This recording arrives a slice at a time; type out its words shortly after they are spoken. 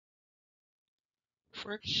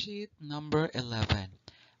Worksheet number 11,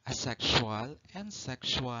 Asexual and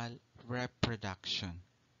Sexual Reproduction.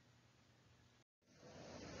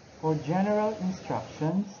 For general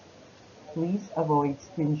instructions, please avoid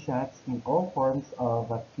screenshots in all forms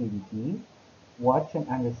of activity. Watch and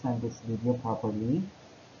understand this video properly.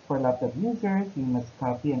 For laptop users, you must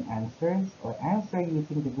copy and answers or answer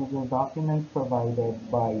using the Google document provided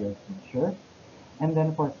by your teacher. And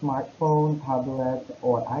then for smartphone, tablet,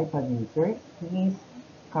 or iPad users, please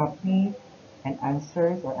copy and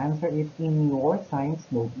answer it in your science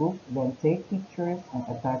notebook, then take pictures and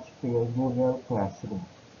attach to your Google Classroom.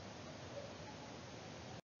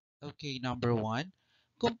 Okay, number 1,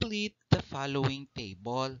 complete the following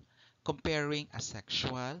table comparing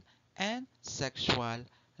asexual and sexual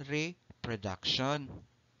reproduction.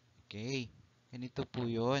 Okay, ganito po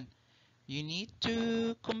yun. You need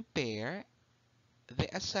to compare the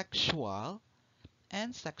asexual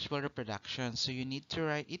and sexual reproduction. So you need to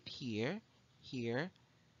write it here, here,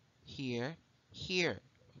 here, here.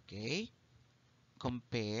 Okay?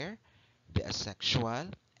 Compare the asexual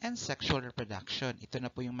and sexual reproduction. Ito na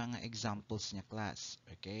po yung mga examples niya, class.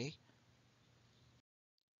 Okay?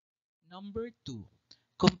 Number 2.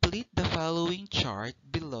 Complete the following chart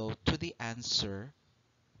below to the answer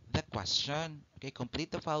the question. Okay,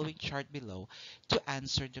 complete the following chart below to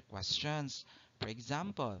answer the questions. For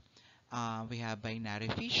example, we have binary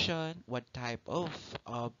fission, what type of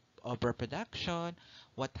reproduction,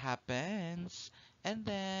 what happens, and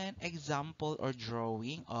then example or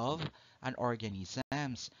drawing of an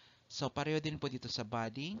organisms. So, pareho din po dito sa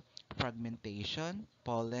budding, fragmentation,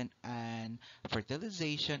 pollen and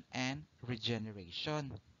fertilization, and regeneration.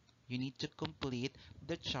 You need to complete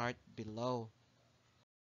the chart below.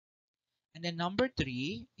 And then number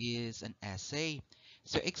 3 is an essay.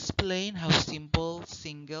 So explain how simple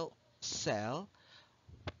single cell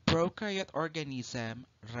prokaryote organism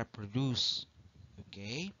reproduce.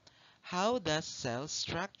 Okay? How does cell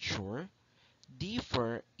structure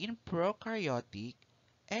differ in prokaryotic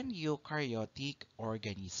and eukaryotic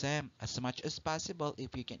organism? As much as possible,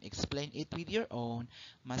 if you can explain it with your own,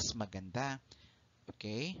 mas maganda.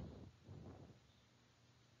 Okay?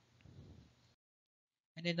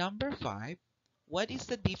 And then number 5, what is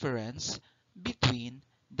the difference between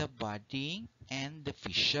the budding and the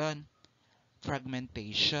fission,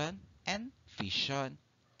 fragmentation and fission,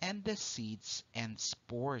 and the seeds and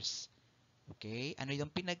spores? Okay, ano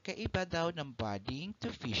yung pinagkaiba daw ng budding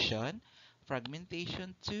to fission,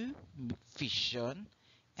 fragmentation to fission,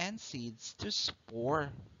 and seeds to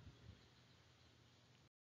spore?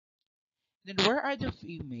 Then where are the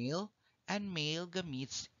female and male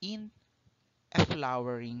gametes in a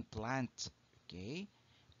flowering plant? Okay.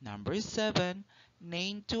 Number 7,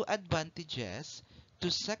 name 2 advantages to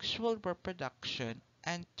sexual reproduction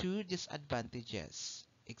and 2 disadvantages.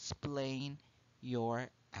 Explain your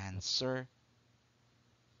answer.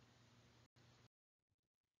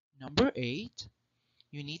 Number 8,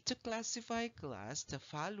 you need to classify class the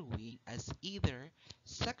following as either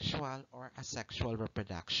sexual or asexual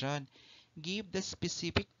reproduction. Give the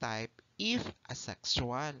specific type if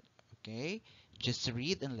asexual. Okay? Just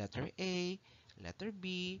read in letter A, letter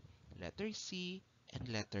B, letter C, and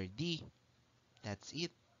letter D. That's it.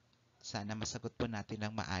 Sana masagot po natin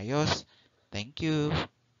ng maayos. Thank you.